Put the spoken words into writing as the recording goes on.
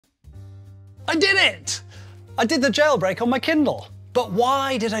I did it! I did the jailbreak on my Kindle. But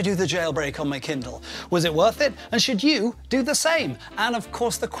why did I do the jailbreak on my Kindle? Was it worth it? And should you do the same? And of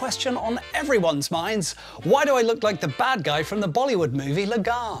course the question on everyone's minds, why do I look like the bad guy from the Bollywood movie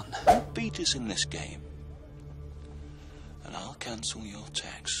Lagan? Beat us in this game, and I'll cancel your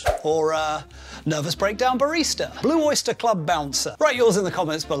tax. Or nervous breakdown barista, Blue Oyster Club bouncer. Write yours in the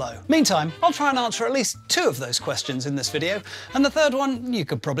comments below. Meantime, I'll try and answer at least 2 of those questions in this video, and the third one you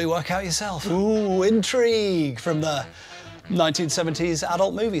could probably work out yourself. Ooh, intrigue from the 1970s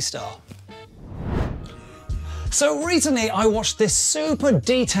adult movie star. So recently I watched this super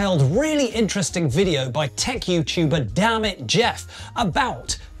detailed, really interesting video by tech YouTuber DammitJeff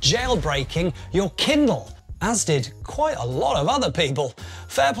about jailbreaking your Kindle, as did quite a lot of other people.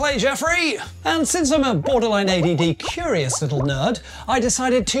 Fair play, Jeffrey! And since I'm a borderline ADD curious little nerd, I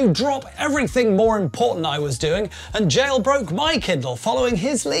decided to drop everything more important I was doing and jailbroke my Kindle following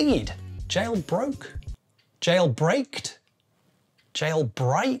his lead. Jailbroke? Jailbreaked?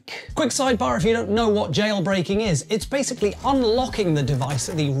 Jailbreak? Quick sidebar if you don't know what jailbreaking is, it's basically unlocking the device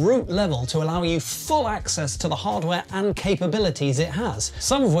at the root level to allow you full access to the hardware and capabilities it has,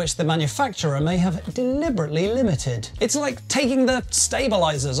 some of which the manufacturer may have deliberately limited. It's like taking the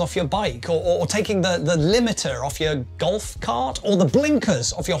stabilizers off your bike, or taking the limiter off your golf cart, or the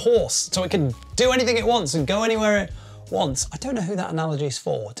blinkers off your horse so it can do anything it wants and go anywhere it once. I don't know who that analogy is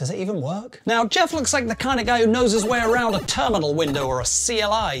for. Does it even work? Now, Jeff looks like the kind of guy who knows his way around a terminal window or a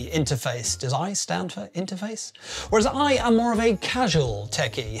CLI interface. Does I stand for interface? Whereas I am more of a casual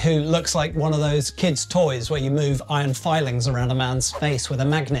techie who looks like one of those kids' toys where you move iron filings around a man's face with a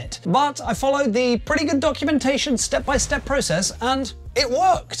magnet. But I followed the pretty good documentation step-by-step process and it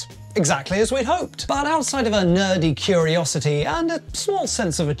worked. Exactly as we'd hoped. But outside of a nerdy curiosity and a small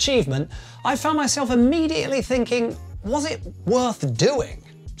sense of achievement, I found myself immediately thinking, was it worth doing?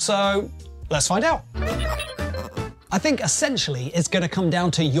 So let's find out. I think essentially it's going to come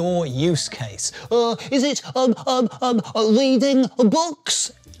down to your use case. Is it reading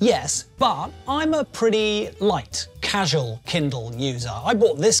books? Yes, but I'm a pretty light, casual Kindle user. I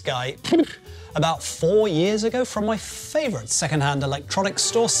bought this guy about 4 years ago from my favorite secondhand electronics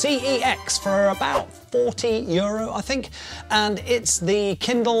store, CEX, for about €40, I think. And it's the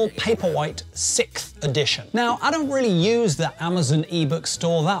Kindle Paperwhite 6th edition. Now, I don't really use the Amazon ebook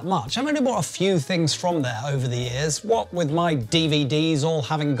store that much. I've only bought a few things from there over the years, what with my DVDs all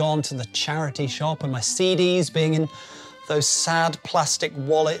having gone to the charity shop and my CDs being in those sad plastic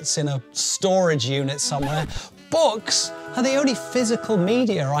wallets in a storage unit somewhere. Books are the only physical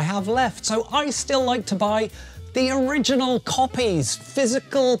media I have left, so I still like to buy the original copies,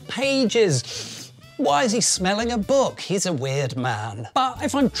 physical pages. Why is he smelling a book? He's a weird man. But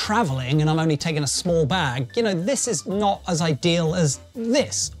if I'm traveling and I'm only taking a small bag, you know, this is not as ideal as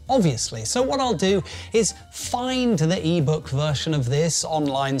this, obviously. So what I'll do is find the ebook version of this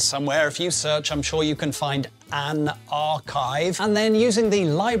online somewhere. If you search, I'm sure you can find an archive. And then using the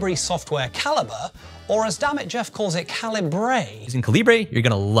library software Kal-i-bur, or as DammitJeff calls it, Kal-i-bray. Using Kal-i-bray, you're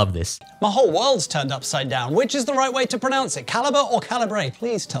gonna love this. My whole world's turned upside down. Which is the right way to pronounce it? Kal-i-bur or Kal-i-bray?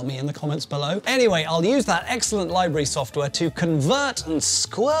 Please tell me in the comments below. Anyway, I'll use that excellent library software to convert and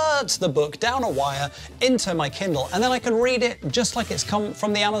squirt the book down a wire into my Kindle, and then I can read it just like it's come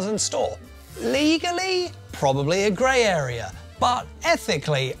from the Amazon store. Legally, probably a grey area. But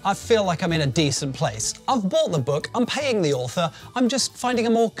ethically, I feel like I'm in a decent place. I've bought the book, I'm paying the author, I'm just finding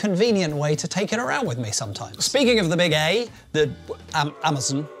a more convenient way to take it around with me sometimes. Speaking of the big A,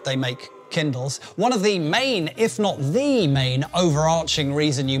 Amazon, they make Kindles, one of the main, if not the main, overarching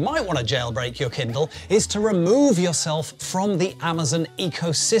reason you might want to jailbreak your Kindle is to remove yourself from the Amazon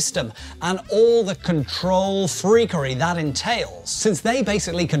ecosystem and all the control freakery that entails. Since they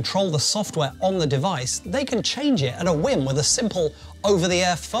basically control the software on the device, they can change it at a whim with a simple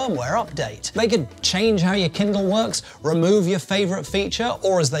over-the-air firmware update. They could change how your Kindle works, remove your favorite feature,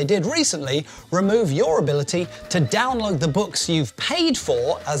 or as they did recently, remove your ability to download the books you've paid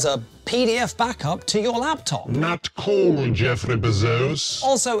for as a PDF backup to your laptop. Not cool, Jeffrey Bezos.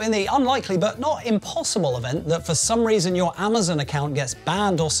 Also, in the unlikely but not impossible event that for some reason your Amazon account gets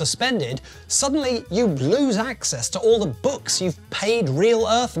banned or suspended, suddenly you lose access to all the books you've paid real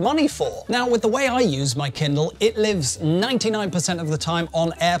earth money for. Now, with the way I use my Kindle, it lives 99% of the time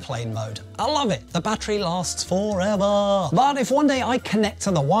on airplane mode. I love it. The battery lasts forever. But if one day I connect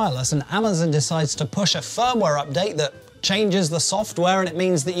to the wireless and Amazon decides to push a firmware update that changes the software and it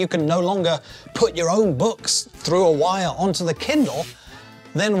means that you can no longer put your own books through a wire onto the Kindle,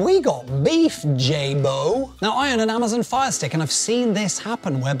 then we got beef, J-Bo. Now, I own an Amazon Firestick, and I've seen this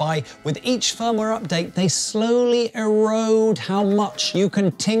happen whereby with each firmware update, they slowly erode how much you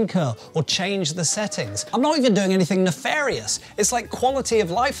can tinker or change the settings. I'm not even doing anything nefarious. It's like quality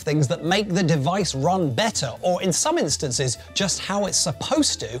of life things that make the device run better, or in some instances, just how it's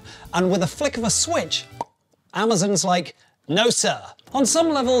supposed to. And with a flick of a switch, Amazon's like, no sir. On some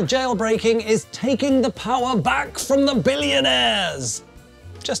level, jailbreaking is taking the power back from the billionaires.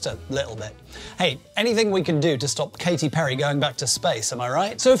 Just a little bit. Hey, anything we can do to stop Katy Perry going back to space, am I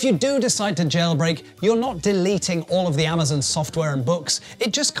right? So if you do decide to jailbreak, you're not deleting all of the Amazon software and books.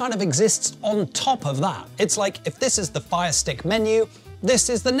 It just kind of exists on top of that. It's like if this is the Firestick menu, this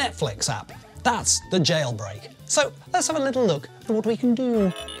is the Netflix app. That's the jailbreak. So let's have a little look at what we can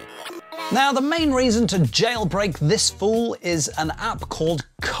do. Now, the main reason to jailbreak this fool is an app called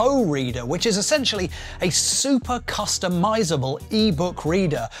KoReader, which is essentially a super customizable ebook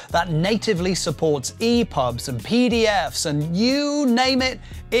reader that natively supports EPUBs and PDFs and you name it,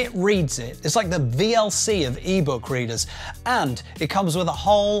 it reads it. It's like the VLC of ebook readers. And it comes with a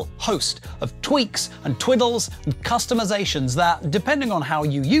whole host of tweaks and twiddles and customizations that, depending on how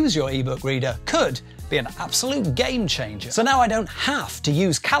you use your ebook reader, could be an absolute game changer. So now I don't have to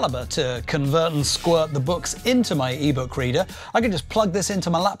use Kal-i-bur to convert and squirt the books into my ebook reader. I can just plug this into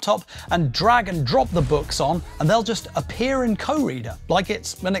my laptop and drag and drop the books on, and they'll just appear in KoReader like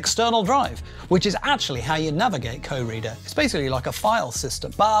it's an external drive, which is actually how you navigate KoReader. It's basically like a file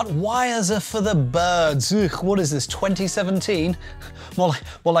system. But wires are for the birds. Ugh, what is this, 2017? More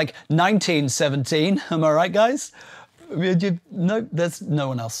like 1917, am I right, guys? No, there's no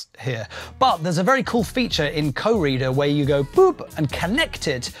one else here. But there's a very cool feature in KoReader where you go boop and connect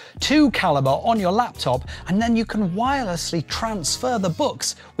it to Kal-i-bur on your laptop, and then you can wirelessly transfer the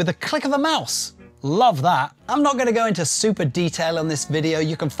books with a click of a mouse. Love that. I'm not going to go into super detail on this video,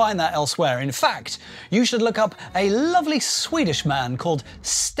 you can find that elsewhere. In fact, you should look up a lovely Swedish man called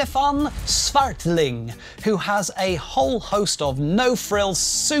Stefan Svartling, who has a whole host of no-frills,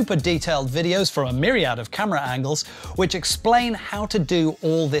 super detailed videos from a myriad of camera angles, which explain how to do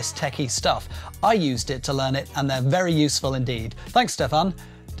all this techie stuff. I used it to learn it, and they're very useful indeed. Thanks, Stefan.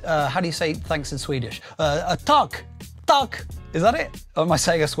 How do you say thanks in Swedish? Tack. Tack. Is that it? Or am I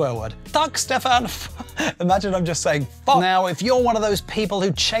saying a swear word? Tack, Stefan. Imagine I'm just saying fuck. Now, if you're one of those people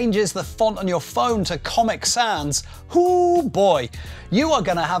who changes the font on your phone to Comic Sans, whoo boy, you are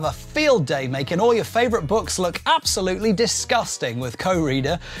gonna have a field day making all your favorite books look absolutely disgusting with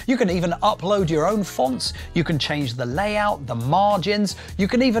KoReader. You can even upload your own fonts. You can change the layout, the margins. You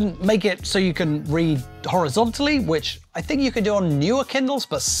can even make it so you can read horizontally, which I think you can do on newer Kindles,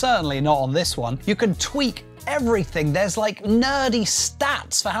 but certainly not on this one. You can tweak everything. There's like nerdy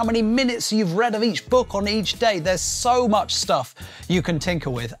stats for how many minutes you've read of each book on each day. There's so much stuff you can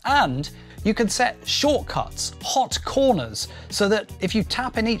tinker with. And you can set shortcuts, hot corners, so that if you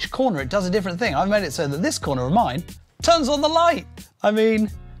tap in each corner, it does a different thing. I've made it so that this corner of mine turns on the light. I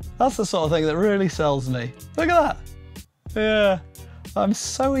mean, that's the sort of thing that really sells me. Look at that. Yeah. I'm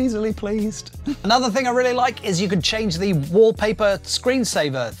so easily pleased. Another thing I really like is you could change the wallpaper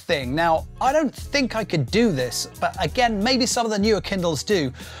screensaver thing. Now, I don't think I could do this, but again, maybe some of the newer Kindles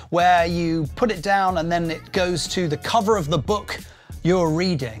do, where you put it down and then it goes to the cover of the book you're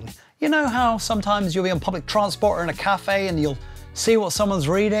reading. You know how sometimes you'll be on public transport or in a cafe and you'll see what someone's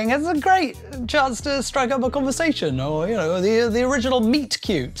reading? It's a great chance to strike up a conversation, or, you know, the original meet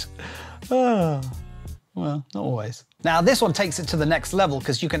cute. Well, not always. Now, this one takes it to the next level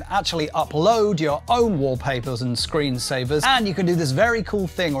because you can actually upload your own wallpapers and screensavers, and you can do this very cool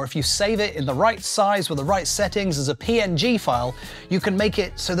thing, or if you save it in the right size with the right settings as a PNG file, you can make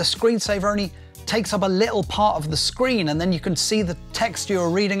it so the screensaver only takes up a little part of the screen, and then you can see the text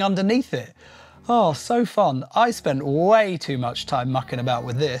you're reading underneath it. Oh, so fun. I spent way too much time mucking about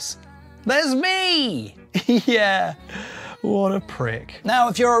with this. There's me! Yeah. What a prick. Now,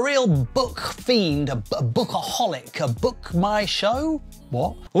 if you're a real book fiend, a bookaholic, a book my show,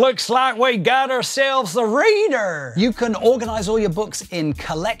 what? Looks like we got ourselves a reader. You can organize all your books in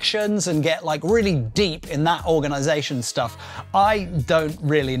collections and get like really deep in that organization stuff. I don't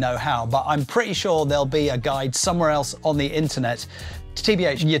really know how, but I'm pretty sure there'll be a guide somewhere else on the internet.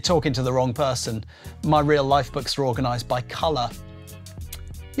 TBH, you're talking to the wrong person. My real life books are organized by color.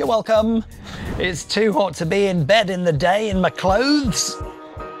 You're welcome. It's too hot to be in bed in the day in my clothes.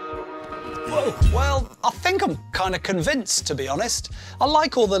 Whoa, well, I think I'm kind of convinced, to be honest. I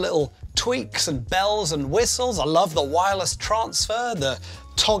like all the little tweaks and bells and whistles. I love the wireless transfer, the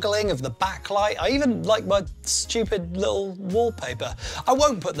toggling of the backlight. I even like my stupid little wallpaper. I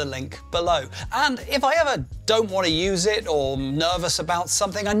won't put the link below. And if I ever don't want to use it or nervous about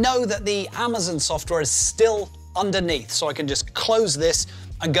something, I know that the Amazon software is still underneath, so I can just close this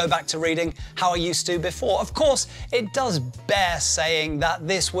and go back to reading how I used to before. Of course, it does bear saying that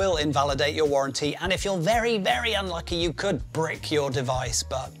this will invalidate your warranty, and if you're very, very unlucky, you could brick your device,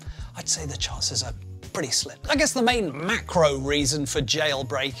 but I'd say the chances are pretty slim. I guess the main macro reason for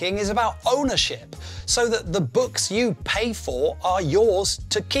jailbreaking is about ownership, so that the books you pay for are yours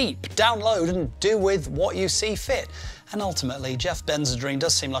to keep, download, and do with what you see fit. And ultimately, Jeff Benzedrine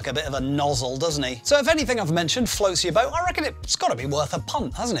does seem like a bit of a nozzle, doesn't he? So if anything I've mentioned floats your boat, I reckon it's got to be worth a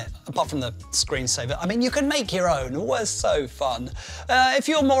punt, hasn't it? Apart from the screensaver. I mean, you can make your own. It was so fun. If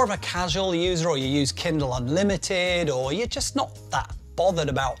you're more of a casual user, or you use Kindle Unlimited, or you're just not that bothered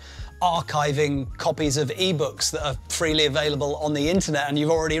about archiving copies of ebooks that are freely available on the internet and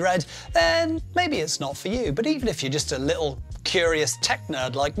you've already read, then maybe it's not for you. But even if you're just a little curious tech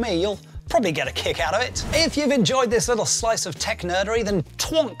nerd like me, you'll probably get a kick out of it. If you've enjoyed this little slice of tech nerdery, then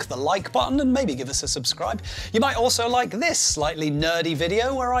twonk the like button and maybe give us a subscribe. You might also like this slightly nerdy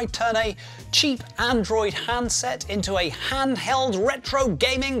video where I turn a cheap Android handset into a handheld retro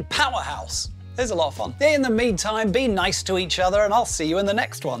gaming powerhouse. It's a lot of fun. In the meantime, be nice to each other, and I'll see you in the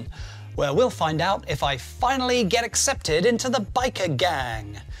next one, where we'll find out if I finally get accepted into the biker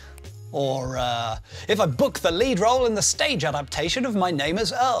gang. Or if I book the lead role in the stage adaptation of My Name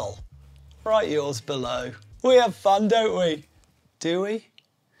is Earl. Write yours below. We have fun, don't we? Do we?